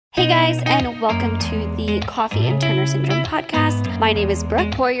Hey guys, and welcome to the Coffee and Turner Syndrome podcast. My name is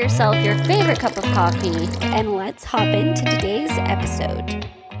Brooke. Pour yourself your favorite cup of coffee, and let's hop into today's episode.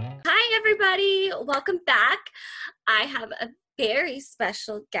 Hi everybody, welcome back. I have a very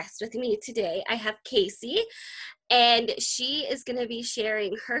special guest with me today. I have Casey, and she is going to be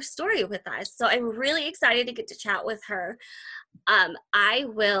sharing her story with us. So I'm really excited to get to chat with her. I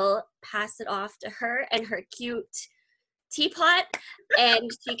will pass it off to her and her cute teapot, and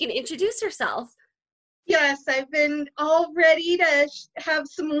she can introduce herself. Yes, I've been all ready to have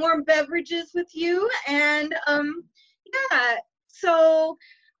some warm beverages with you. And so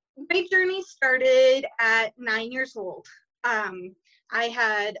my journey started at 9 years old. I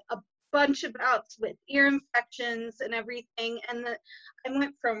had a bunch of bouts with ear infections and everything. And I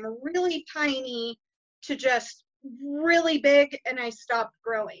went from really tiny to just really big, and I stopped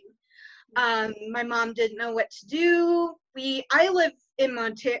growing. My mom didn't know what to do. I live in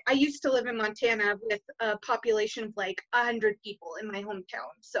Montana. I used to live in Montana with a population of like 100 people in my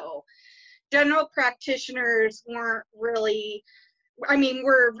hometown. So general practitioners were really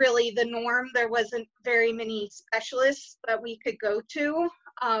the norm. There wasn't very many specialists that we could go to.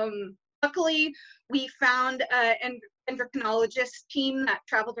 Luckily, we found an endocrinologist team that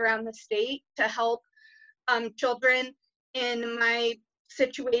traveled around the state to help children in my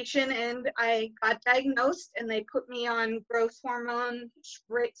situation, and I got diagnosed, and they put me on growth hormone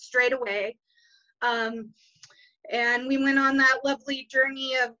straight away. And we went on that lovely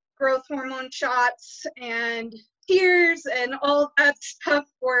journey of growth hormone shots and tears and all that stuff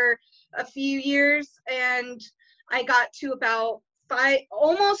for a few years, and I got to about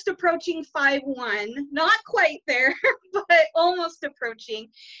almost approaching 5'1", not quite there, but almost approaching.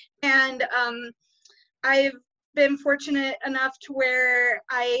 And I've been fortunate enough to where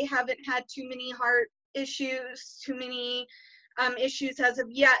I haven't had too many heart issues, too many issues as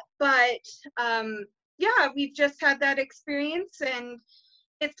of yet. But we've just had that experience, and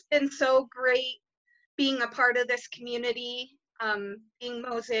it's been so great being a part of this community, being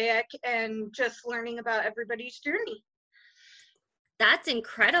Mosaic, and just learning about everybody's journey. That's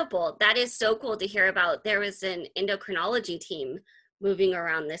incredible. That is so cool to hear about. There was an endocrinology team moving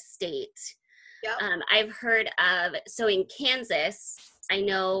around this state. Yep. I've heard of, so in Kansas, I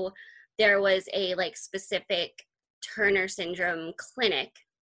know there was a specific Turner syndrome clinic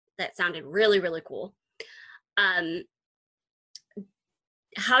that sounded really, really cool.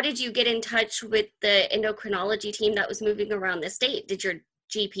 How did you get in touch with the endocrinology team that was moving around the state? Did your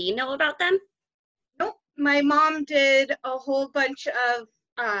GP know about them? Nope. My mom did a whole bunch of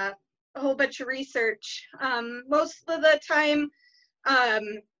research. Most of the time,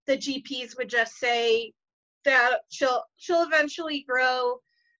 the GPs would just say that she'll eventually grow.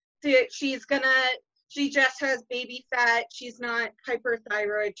 She just has baby fat. She's not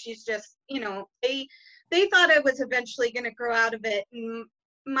hyperthyroid. She's just, they thought I was eventually going to grow out of it. And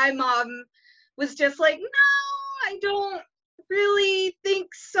my mom was just like, no, I don't really think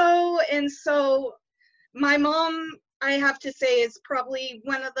so. And so my mom, I have to say, is probably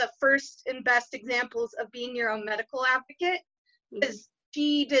one of the first and best examples of being your own medical advocate, because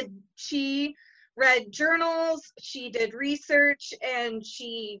she read journals, she did research, and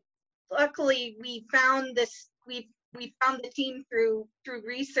luckily we found the team through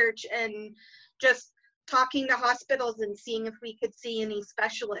research and just talking to hospitals and seeing if we could see any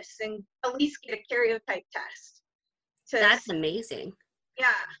specialists and at least get a karyotype test. That's amazing.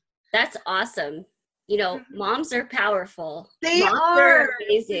 Yeah. That's awesome. Moms are powerful. They are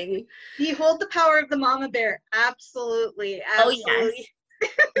amazing. Behold the power of the mama bear. Absolutely. Oh, yes.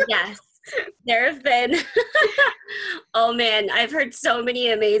 Yes. There have been, oh man, I've heard so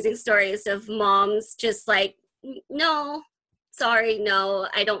many amazing stories of moms just like, no, sorry, no,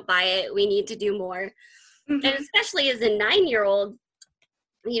 I don't buy it. We need to do more. Mm-hmm. And especially as a 9-year-old,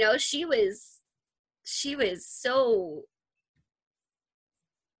 she was so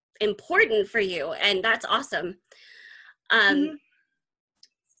important for you, and that's awesome. Mm-hmm.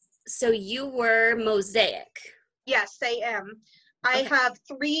 So you were Mosaic. Yes, I am. I have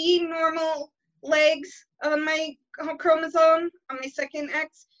 3 normal legs on my chromosome, on my second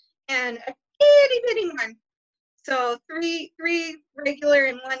X, and a itty bitty one. So three regular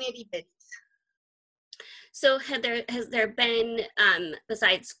and 1 itty bitties. So has there been,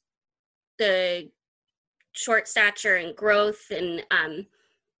 besides the short stature and growth and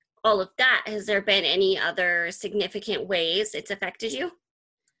all of that, has there been any other significant ways it's affected you?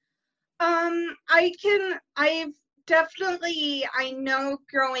 I know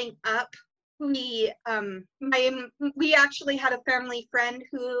growing up, we actually had a family friend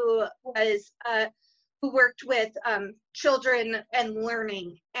who was who worked with children and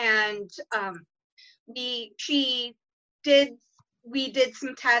learning, and we did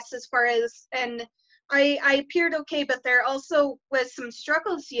some tests as far as, and I appeared okay, but there also was some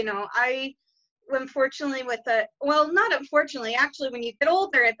struggles. I unfortunately not unfortunately, actually, when you get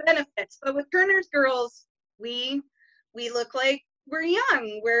older it benefits, but with Turner's girls, we look like we're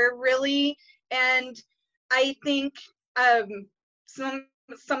young. We're really, and I think some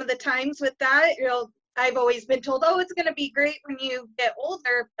of the times with that, I've always been told, oh, it's going to be great when you get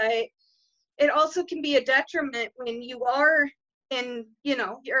older, but it also can be a detriment when you are in,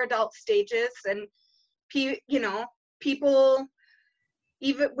 your adult stages, and people,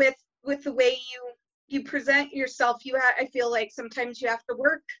 even with the way you present yourself, I feel like sometimes you have to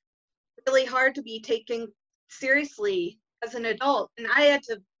work really hard to be taken seriously as an adult, and I had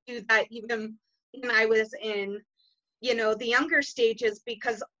to do that even when I was in the younger stages,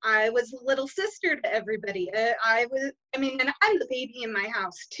 because I was a little sister to everybody. And I'm the baby in my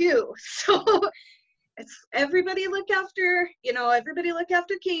house too, so it's everybody look after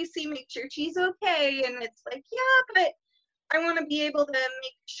Casey, make sure she's okay, and it's like, yeah, but I want to be able to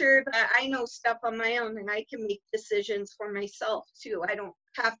make sure that I know stuff on my own and I can make decisions for myself too. I don't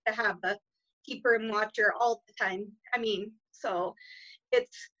have to have a keeper and watcher all the time. So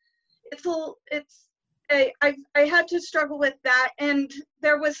I had to struggle with that, and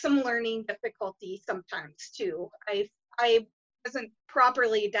there was some learning difficulty sometimes too. I wasn't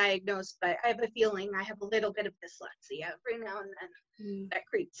properly diagnosed, but I have a feeling I have a little bit of dyslexia every now and then that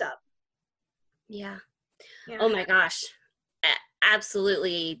creeps up. Yeah. Oh my gosh.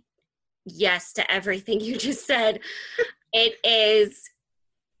 Absolutely yes to everything you just said. It is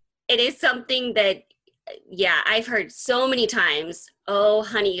something that, yeah, I've heard so many times, oh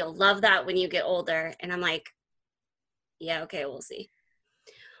honey, you'll love that when you get older. And I'm like, yeah, okay, we'll see.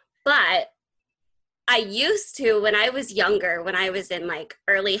 But I used to, when I was younger, when I was in like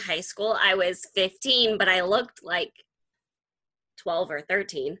early high school, I was 15, but I looked like 12 or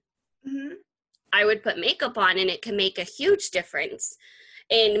 13. Mm-hmm. I would put makeup on, and it can make a huge difference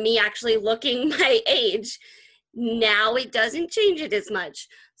in me actually looking my age. Now it doesn't change it as much.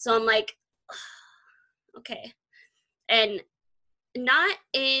 So I'm like, okay. And not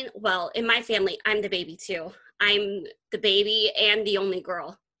in my family, I'm the baby too. I'm the baby and the only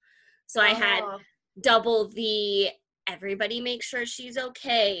girl. So I had double the everybody make sure she's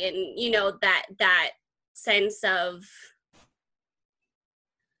okay. And that sense of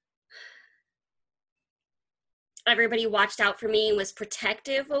everybody watched out for me and was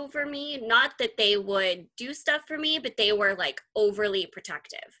protective over me. Not that they would do stuff for me, but they were like overly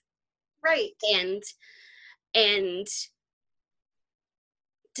protective. Right. And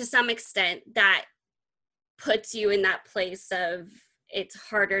to some extent that puts you in that place of it's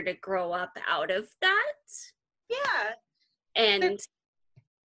harder to grow up out of that. Yeah. And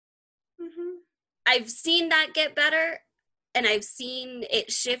I've seen that get better, and I've seen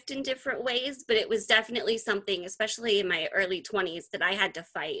it shift in different ways, but it was definitely something, especially in my early 20s, that I had to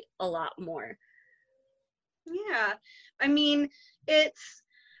fight a lot more. Yeah.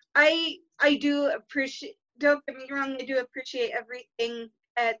 I do appreciate, don't get me wrong, I do appreciate everything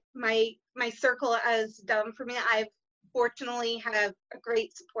that my circle has done for me. I fortunately have a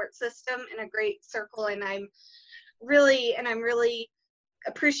great support system and a great circle, and I'm really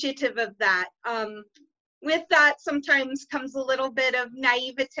appreciative of that. With that sometimes comes a little bit of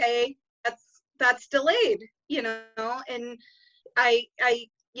naivete that's delayed, and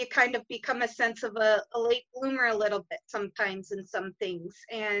you kind of become a sense of a late bloomer a little bit sometimes in some things,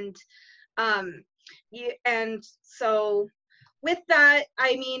 and so with that,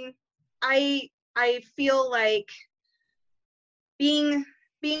 I feel like being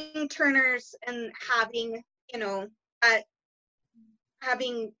Turners and having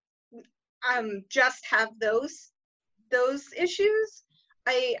just have those issues,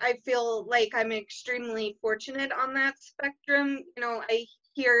 I feel like I'm extremely fortunate on that spectrum. I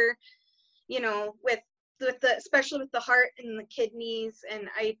hear, especially with the heart and the kidneys, and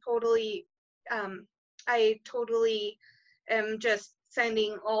I totally am just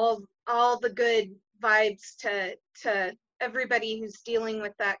sending all the good vibes to everybody who's dealing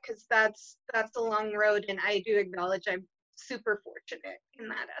with that, because that's a long road, and I do acknowledge I'm super fortunate in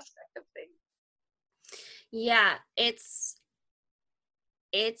that aspect of things. Yeah, it's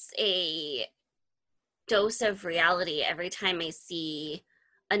a dose of reality every time I see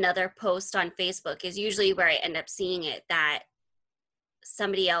another post on Facebook, is usually where I end up seeing it, that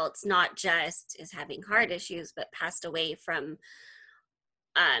somebody else not just is having heart issues, but passed away from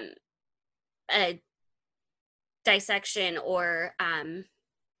a dissection or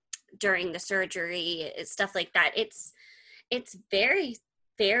during the surgery, stuff like that. It's very,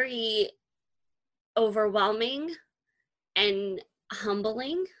 very overwhelming and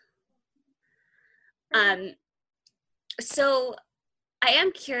humbling. So I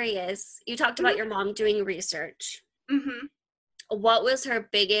am curious, you talked about your mom doing research. Mm-hmm. What was her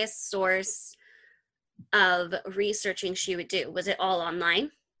biggest source of researching she would do? Was it all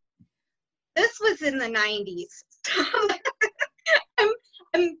online? This was in the 90s.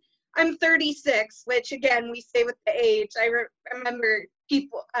 I'm 36, which again, we say with the age. I remember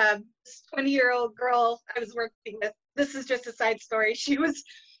people, this 20-year-old girl I was working with, this is just a side story. She was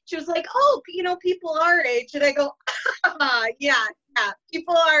like, oh, people our age. And I go, yeah,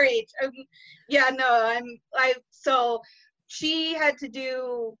 people our age. So she had to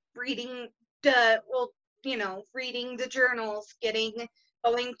do reading reading the journals,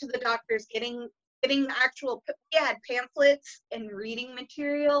 going to the doctors, getting actual, we had pamphlets and reading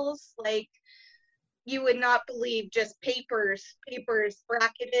materials, like you would not believe, just papers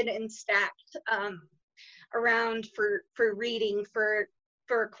bracketed and stacked around for reading for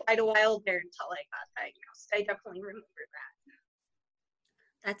quite a while there until I got diagnosed. I definitely remember that.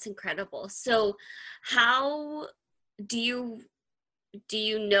 That's incredible. So how do you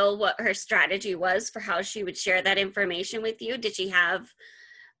know what her strategy was for how she would share that information with you? Did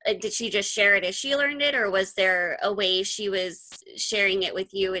she just share it as she learned it, or was there a way she was sharing it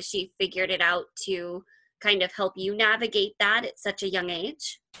with you as she figured it out to kind of help you navigate that at such a young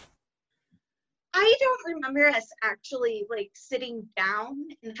age? I don't remember us actually like sitting down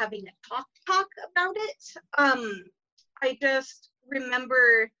and having a talk about it. I just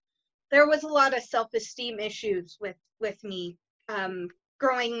remember there was a lot of self-esteem issues with me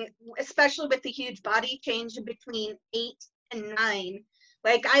growing, especially with the huge body change between 8 and 9.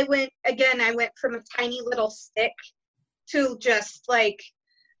 Like I went from a tiny little stick to just like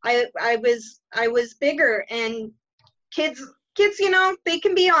I was bigger, and kids, they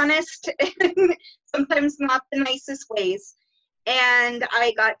can be honest and sometimes not the nicest ways. And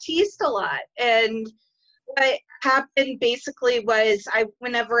I got teased a lot. And what happened basically was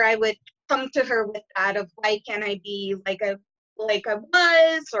whenever I would come to her with that of why can't I be like I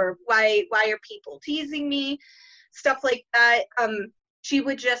was, or why are people teasing me, stuff like that, she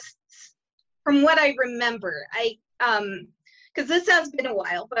would just, from what I remember, because this has been a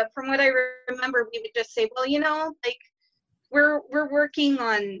while, but from what I remember, we would just say, well, like we're working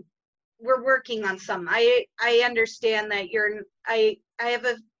on some. I understand that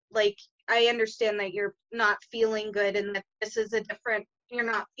I understand that you're not feeling good, and that this is you're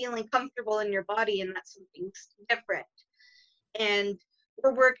not feeling comfortable in your body, and that's something different. And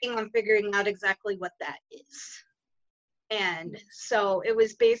we're working on figuring out exactly what that is. And so it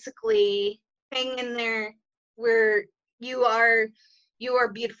was basically, hang in there, where you are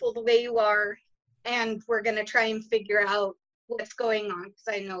beautiful the way you are, and we're going to try and figure out what's going on, because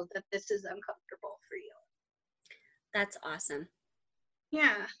I know that this is uncomfortable for you. That's awesome.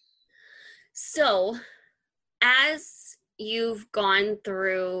 Yeah. So as you've gone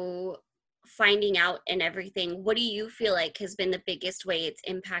through finding out and everything, what do you feel like has been the biggest way it's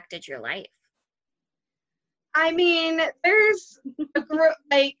impacted your life? I mean, there's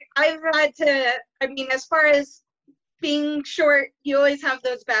like I've had to, as far as being short, you always have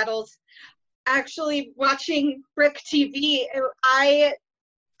those battles. Actually, watching Brick TV, I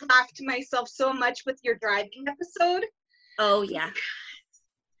laughed myself so much with your driving episode. Oh, yeah.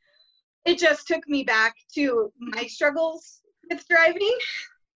 It just took me back to my struggles with driving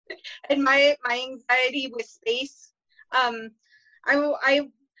and my anxiety with space.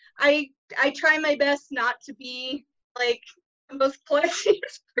 I try my best not to be like the most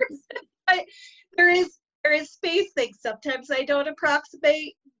classiest person, but there is space things. Sometimes I don't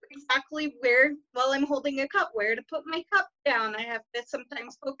approximate exactly where, while I'm holding a cup, where to put my cup down. I have to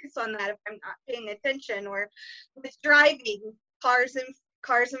sometimes focus on that if I'm not paying attention. Or with driving, cars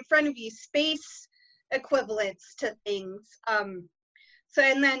in front of you, space equivalents to things. So,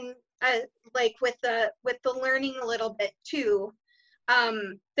 and then like with the learning a little bit too,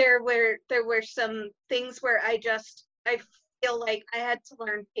 there were some things where I feel like I had to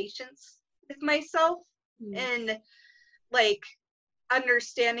learn patience with myself, and like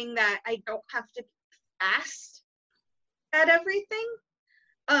understanding that I don't have to be fast at everything.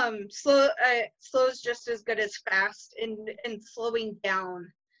 Slow is just as good as fast, and slowing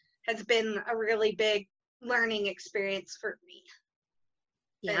down has been a really big learning experience for me.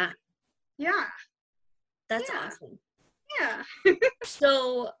 Yeah. And, yeah. That's awesome. Yeah.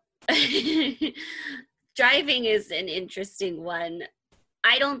 So driving is an interesting one.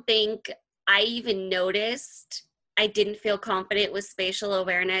 I don't think I even noticed I didn't feel confident with spatial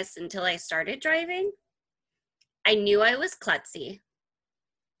awareness until I started driving. I knew I was klutzy.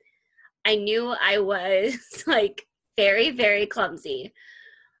 I knew I was like very, very clumsy,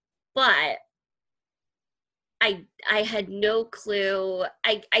 but I had no clue.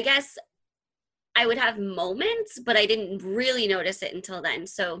 I guess I would have moments, but I didn't really notice it until then.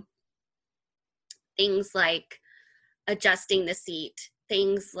 So things like adjusting the seat,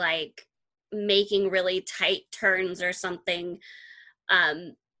 things like making really tight turns or something.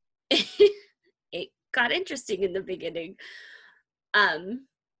 Um, it got interesting in the beginning.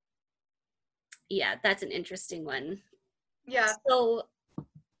 Yeah, that's an interesting one. Yeah. So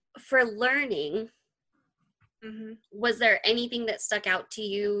for learning, Mm-hmm. was there anything that stuck out to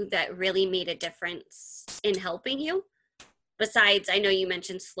you that really made a difference in helping you? Besides, I know you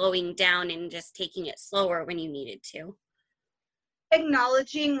mentioned slowing down and just taking it slower when you needed to.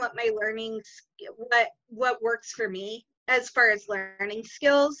 Acknowledging what my what works for me as far as learning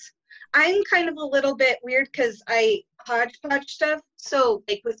skills. I'm kind of a little bit weird because I hodgepodge stuff. So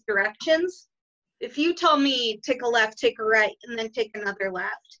like with directions, if you tell me take a left, take a right, and then take another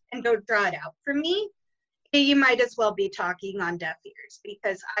left and don't draw it out for me, you might as well be talking on deaf ears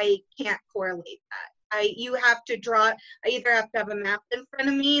because I can't correlate that. You have to draw, I either have to have a map in front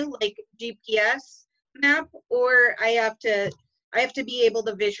of me, like GPS map, or I have to be able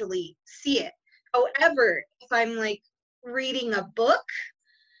to visually see it. However, if I'm like reading a book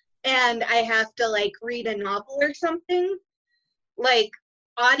and I have to like read a novel or something, like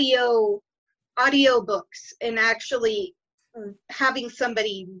audio books and actually having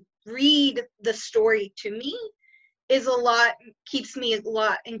somebody read the story to me is keeps me a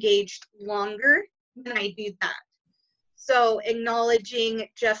lot engaged longer when I do that. So acknowledging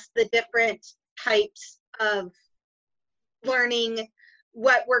just the different types of learning,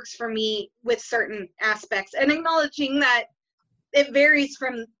 what works for me with certain aspects, and acknowledging that it varies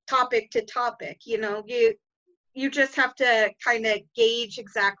from topic to topic. You just have to kind of gauge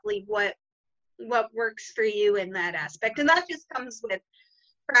exactly what works for you in that aspect, and that just comes with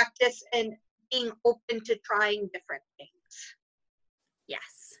practice and being open to trying different things.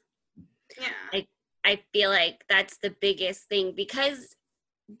 Yes. Yeah. I feel like that's the biggest thing because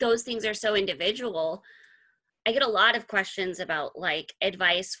those things are so individual. I get a lot of questions about like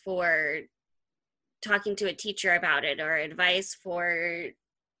advice for talking to a teacher about it or advice for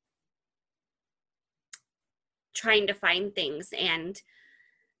trying to find things, and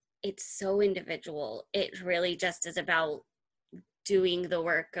it's so individual. It really just is about doing the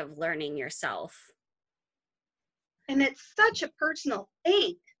work of learning yourself. And it's such a personal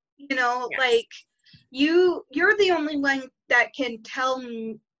thing, Yes. like you're the only one that can tell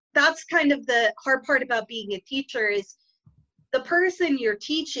me. That's kind of the hard part about being a teacher is the person you're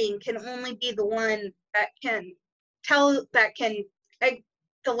teaching can only be the one that can like,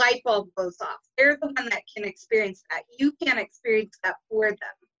 the light bulb goes off. They're the one that can experience that. You can't experience that for them.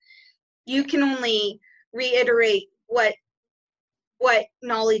 You can only reiterate what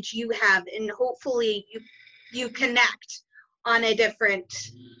knowledge you have, and hopefully you connect on a different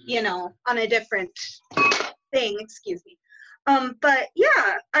thing, excuse me. But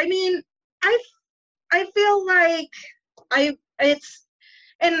yeah, I mean, I feel like it's,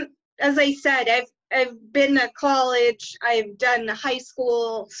 and as I said, I've been to college, I've done high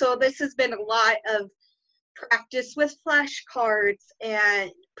school, so this has been a lot of practice with flashcards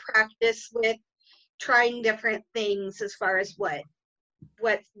and practice with trying different things as far as what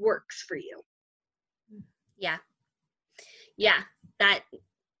works for you. Yeah. Yeah. That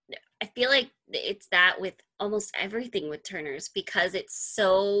I feel like it's that with almost everything with Turner's because it's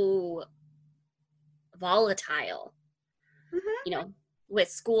so volatile. Mm-hmm. With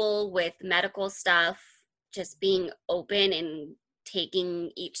school, with medical stuff, just being open and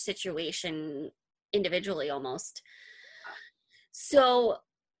taking each situation individually almost. So,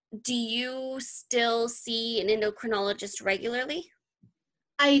 do you still see an endocrinologist regularly?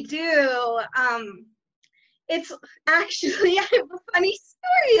 I do. It's actually, I have a funny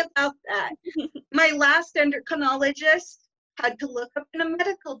story about that. My last endocrinologist had to look up in a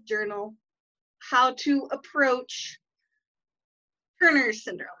medical journal how to approach Turner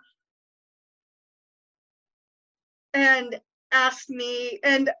syndrome and asked me,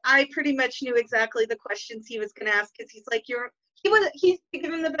 and I pretty much knew exactly the questions he was going to ask because he's like, he's to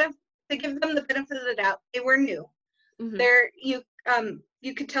give them the benefit of the doubt. They were new. Mm-hmm.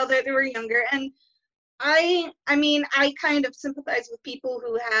 You could tell that they were younger, and I mean, I kind of sympathize with people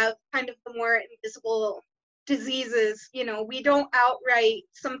who have kind of the more invisible diseases. We don't outright,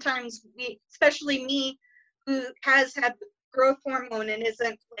 sometimes especially me, who has had growth hormone and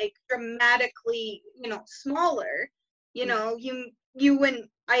isn't like dramatically, smaller, you wouldn't,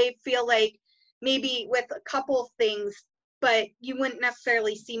 I feel like maybe with a couple things, but you wouldn't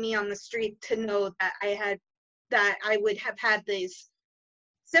necessarily see me on the street to know that I would have had these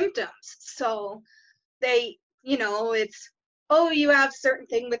symptoms. So they, it's, oh, you have certain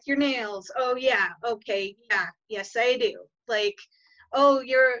thing with your nails. Oh yeah, okay, yeah, yes I do. Like, oh,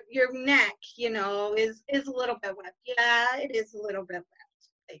 your neck, is a little bit wet. Yeah, it is a little bit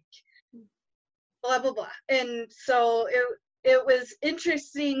wet. Like, blah blah blah. And so it was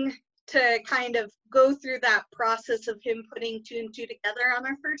interesting to kind of go through that process of him putting two and two together on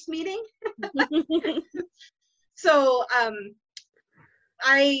our first meeting. So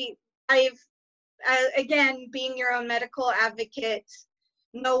I've again, being your own medical advocate,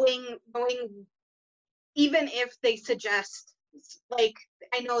 knowing even if they suggest, like,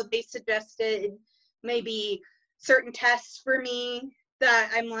 I know they suggested maybe certain tests for me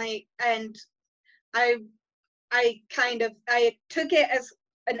that I'm like, and I took it as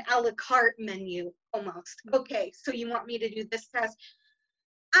an a la carte menu almost. Okay, so you want me to do this test?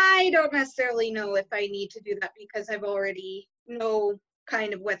 I don't necessarily know if I need to do that because I've already know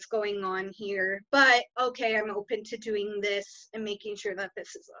kind of what's going on here, but okay, I'm open to doing this and making sure that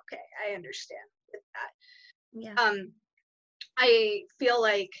this is okay. I understand with that. Yeah. I feel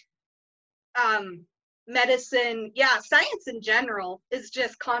like medicine, science in general is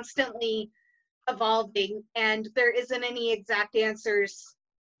just constantly evolving, and there isn't any exact answers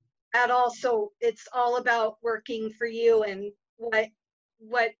at all. So it's all about working for you and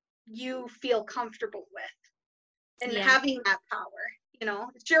what you feel comfortable with, and having that power.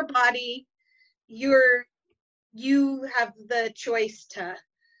 It's your body. You have the choice to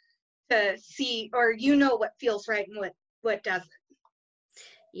see, or what feels right and what doesn't.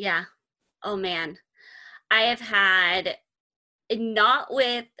 Yeah. Oh man. I have had, not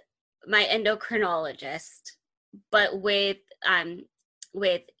with my endocrinologist, but with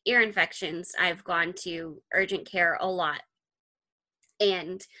ear infections, I've gone to urgent care a lot.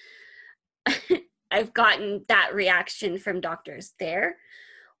 And I've gotten that reaction from doctors there.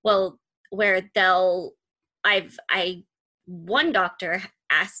 Well, where one doctor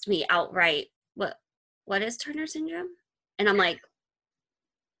asked me outright, what is Turner syndrome? And I'm like,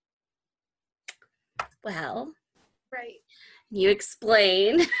 well, right. You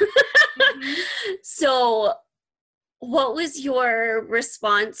explain. Mm-hmm. So what was your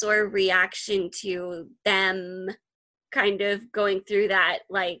response or reaction to them kind of going through that?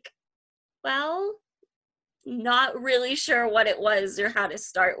 Like, well, not really sure what it was or how to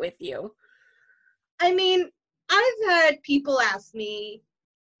start with you. I mean, I've had people ask me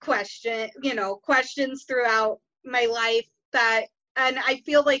questions throughout my life and I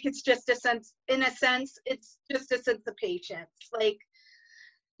feel like it's just in a sense, it's just a sense of patience. Like,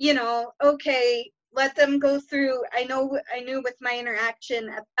 okay, let them go through. I knew with my interaction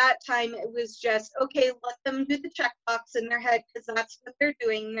at that time, it was just, okay, let them do the checkbox in their head because that's what they're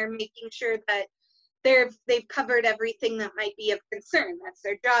doing. They're making sure that they've covered everything that might be of concern. That's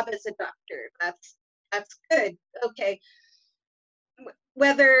their job as a doctor. That's good. Okay.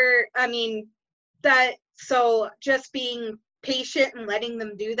 So just being patient and letting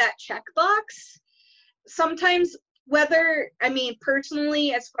them do that checkbox. Sometimes,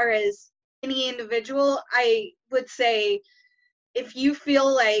 personally, as far as any individual, I would say if you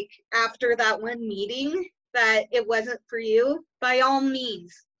feel like after that one meeting that it wasn't for you, by all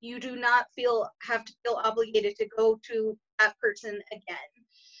means, you do not have to feel obligated to go to that person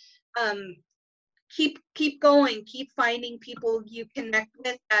again. Keep going, keep finding people you connect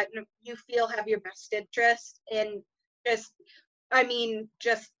with that you feel have your best interest, and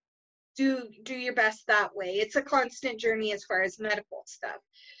just do your best that way. It's a constant journey as far as medical stuff.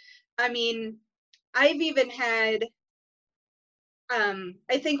 I've even had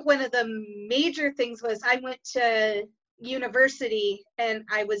I think one of the major things was I went to university and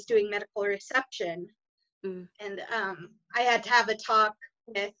I was doing medical reception. And I had to have a talk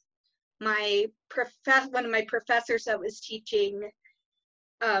with one of my professors that was teaching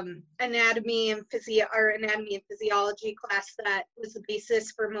anatomy and physiology class that was the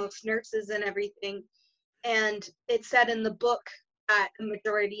basis for most nurses and everything. And it said in the book that a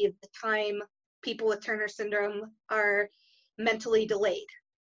majority of the time people with Turner syndrome are mentally delayed,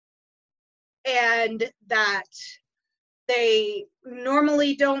 and that they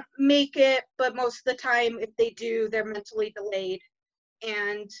normally don't make it, but most of the time if they do, they're mentally delayed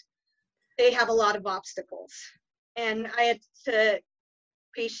and they have a lot of obstacles. And I had to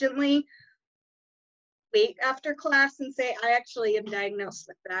patiently wait after class and say, I actually am diagnosed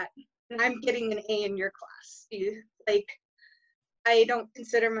with that, and I'm getting an A in your class. I don't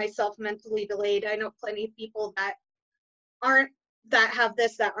consider myself mentally delayed. I know plenty of people that have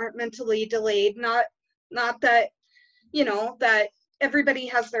this, that aren't mentally delayed. Not that, that everybody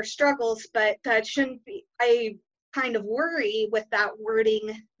has their struggles, but that shouldn't be. I kind of worry with that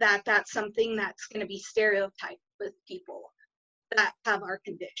wording that that's something that's going to be stereotyped with people that have our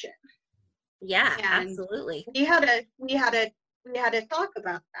condition. Yeah, And absolutely. we had to talk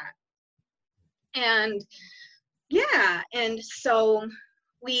about that. And yeah, and so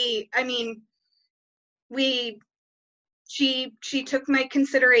she took my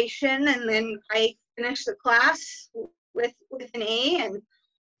consideration, and then I finished the class with an A, and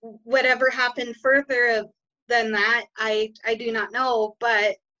whatever happened further than that, I do not know,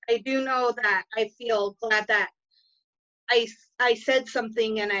 but I do know that I feel glad that I said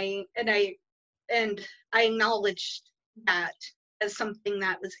something, and I acknowledged that as something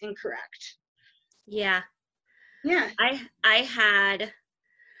that was incorrect. Yeah. Yeah. I had,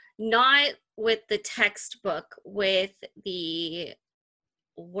 not with the textbook, with the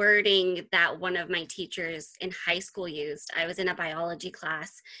wording that one of my teachers in high school used. I was in a biology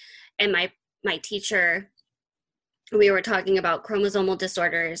class, and my teacher, we were talking about chromosomal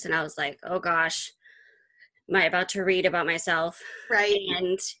disorders, and I was like, oh gosh, am I about to read about myself? Right.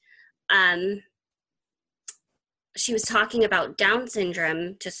 And she was talking about Down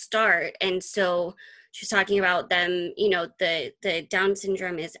syndrome to start, and so she was talking about them, the Down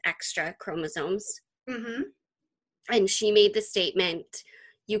syndrome is extra chromosomes. Mm-hmm. And she made the statement,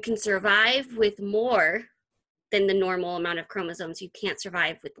 you can survive with more than the normal amount of chromosomes. You can't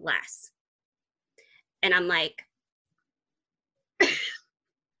survive with less. And I'm like,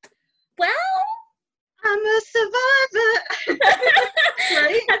 well, I'm a survivor.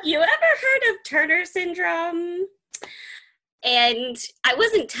 Right? Have you ever heard of Turner syndrome? And I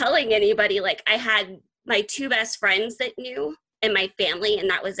wasn't telling anybody. Like, I had my two best friends that knew, and my family, and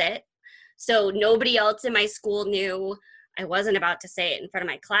that was it. So nobody else in my school knew. I wasn't about to say it in front of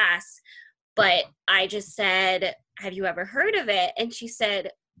my class, but I just said, have you ever heard of it? And she said,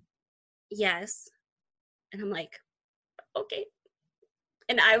 yes. And I'm like, okay.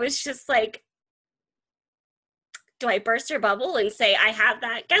 And I was just like, do I burst her bubble and say, I have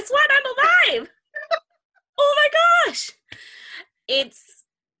that? Guess what? I'm alive. Oh my gosh. It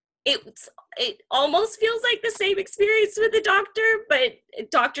almost feels like the same experience with the doctor, but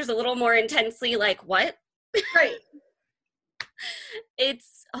doctor's a little more intensely like, what? Right.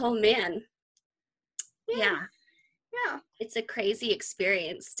 It's, oh man. Yeah. Yeah. It's a crazy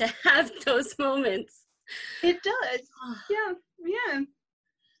experience to have those moments. It does. Yeah. Yeah.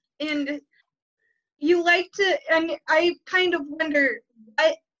 And you like to, and I kind of wonder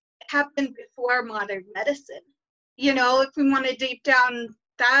what happened before modern medicine. If we want to deep down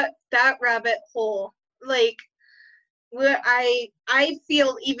that rabbit hole, like where I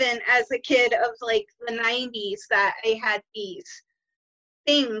feel even as a kid of like the 90s that I had these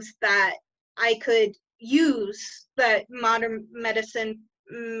things that I could use that modern medicine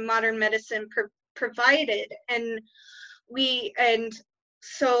provided, and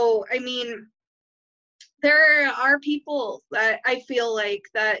so there are people that I feel like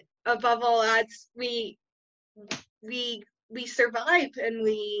that above all odds we survive, and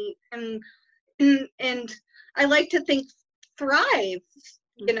and I like to think thrive,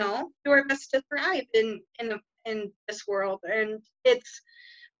 do our best to thrive in this world. And I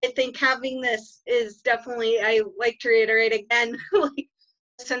think having this is definitely, I like to reiterate again, like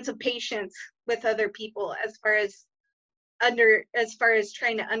a sense of patience with other people as far as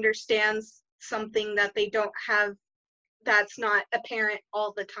trying to understand something that they don't have, that's not apparent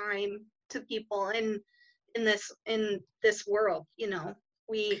all the time to people in this world.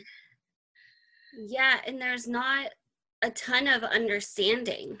 Yeah, and there's not a ton of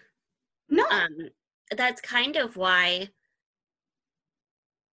understanding. No. That's kind of why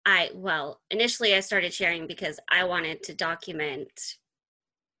initially I started sharing because I wanted to document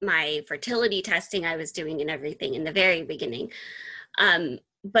my fertility testing I was doing and everything in the very beginning.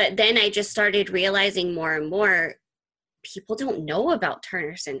 But then I just started realizing more and more people don't know about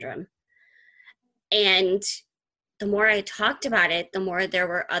Turner syndrome. And the more I talked about it, the more there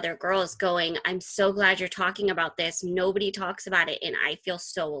were other girls going, I'm so glad you're talking about this. Nobody talks about it, and I feel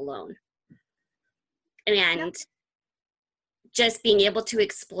so alone. And just being able to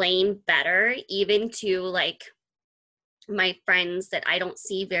explain better, even to like my friends that I don't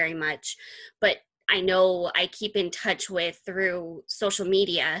see very much, but I know I keep in touch with through social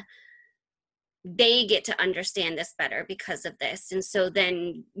media, they get to understand this better because of this. And so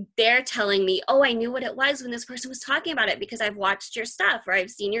then they're telling me, oh, I knew what it was when this person was talking about it because I've watched your stuff or I've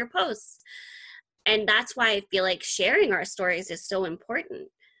seen your posts. And that's why I feel like sharing our stories is so important.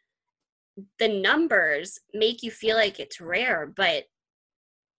 The numbers make you feel like it's rare, but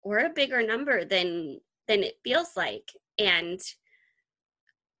we're a bigger number than it feels like. And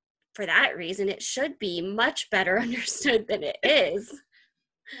for that reason, it should be much better understood than it is.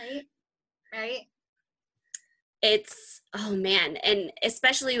 Right. It's, oh man, and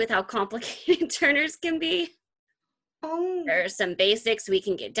especially with how complicated Turners can be. Oh, There are some basics we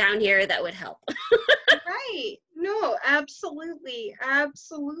can get down here that would help. right. No, absolutely.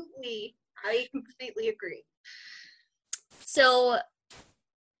 Absolutely. I completely agree. So,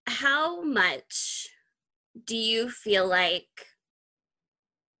 how much do you feel like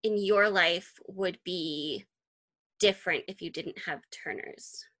in your life would be different if you didn't have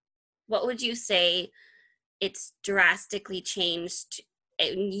Turners? What would you say it's drastically changed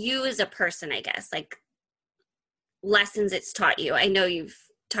in you as a person, I guess, like lessons it's taught you? I know you've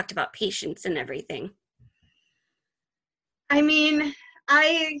talked about patience and everything. I mean,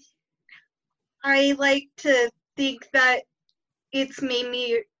 I like to think that it has made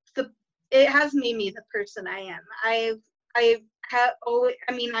me the person I am. I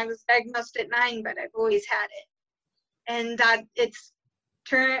was diagnosed at 9, but I've always had it. And that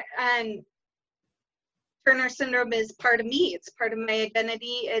Turner syndrome is part of me. It's part of my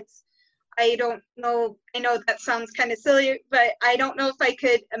identity. I don't know, I know that sounds kind of silly, but I don't know if I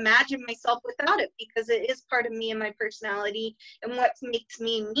could imagine myself without it, because it is part of me and my personality and what makes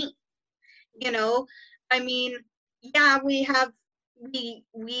me me. I mean, yeah, we have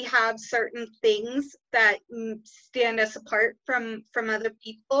certain things that stand us apart from other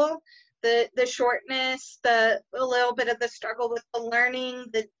people. The shortness, a little bit of the struggle with the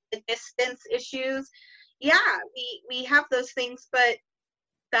learning, the distance issues. Yeah, we have those things, but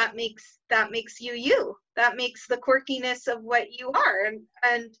that makes you. That makes the quirkiness of what you are.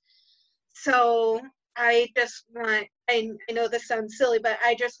 And so I just want, I know this sounds silly, but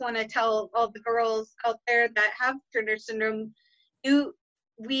I just want to tell all the girls out there that have Turner syndrome,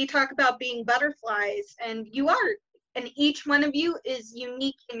 we talk about being butterflies, and you are, and each one of you is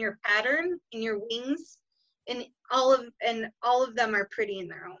unique in your pattern, in your wings, and all of them are pretty in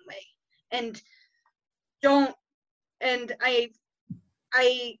their own way. And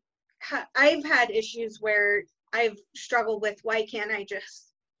I've had issues where I've struggled with, why can't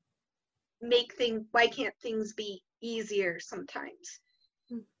things be easier sometimes?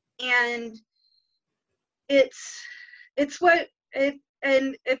 And it's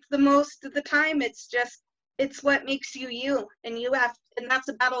the most of the time, it's what makes you, and that's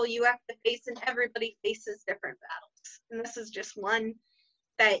a battle you have to face, and everybody faces different battles. And this is just one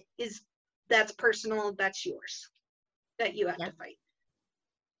that's personal, that's yours, that you have to fight.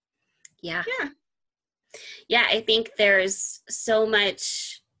 Yeah. I think there's so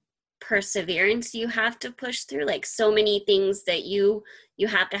much perseverance you have to push through, like so many things that you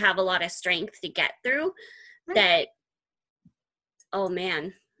have to have a lot of strength to get through, that, oh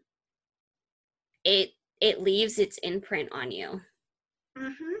man, it leaves its imprint on you.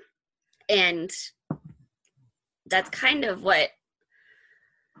 Mm-hmm. And that's kind of what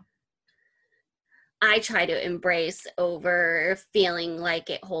I try to embrace over feeling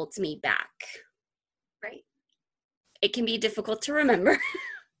like it holds me back. Right. It can be difficult to remember.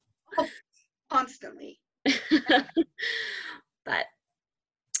 Oh, constantly. But,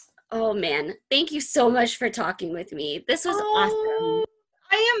 oh man, thank you so much for talking with me. This was awesome.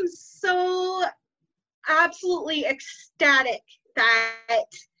 I am so absolutely ecstatic that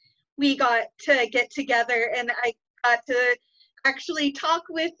we got to get together and I got to actually talk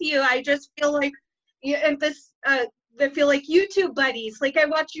with you. I just feel like I feel like YouTube buddies. Like, I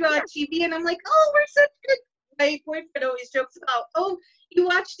watch you on TV and I'm like, oh, we're such good. My boyfriend always jokes about, oh, you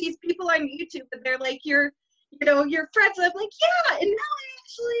watch these people on YouTube and they're like your friends. I'm like, yeah, and now I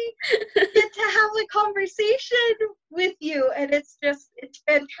actually get to have a conversation with you, and it's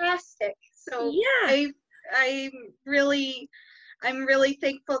fantastic. So yeah, I'm really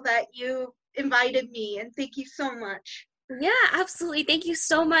thankful that you invited me, and thank you so much. Yeah, absolutely. Thank you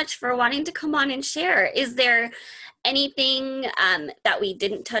so much for wanting to come on and share. Is there anything that we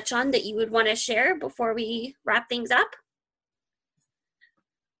didn't touch on that you would want to share before we wrap things up?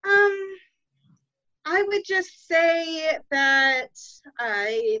 I would just say that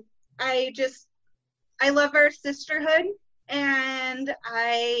I love our sisterhood, and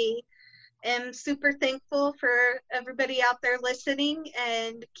I am super thankful for everybody out there listening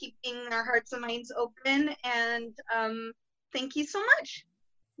and keeping our hearts and minds open. And thank you so much.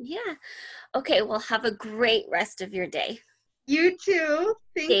 Yeah. Okay, well, have a great rest of your day. You too.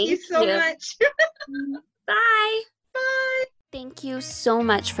 Thank you so much. Bye. Bye. Thank you so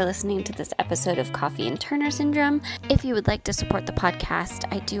much for listening to this episode of Coffee and Turner Syndrome. If you would like to support the podcast,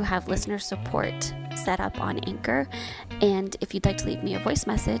 I do have listener support set up on Anchor. And if you'd like to leave me a voice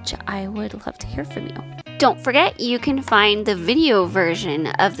message, I would love to hear from you. Don't forget, you can find the video version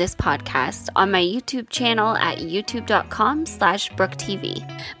of this podcast on my YouTube channel at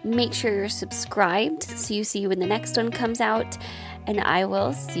youtube.com/BrookeTV. Make sure you're subscribed so you see when the next one comes out. And I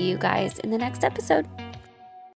will see you guys in the next episode.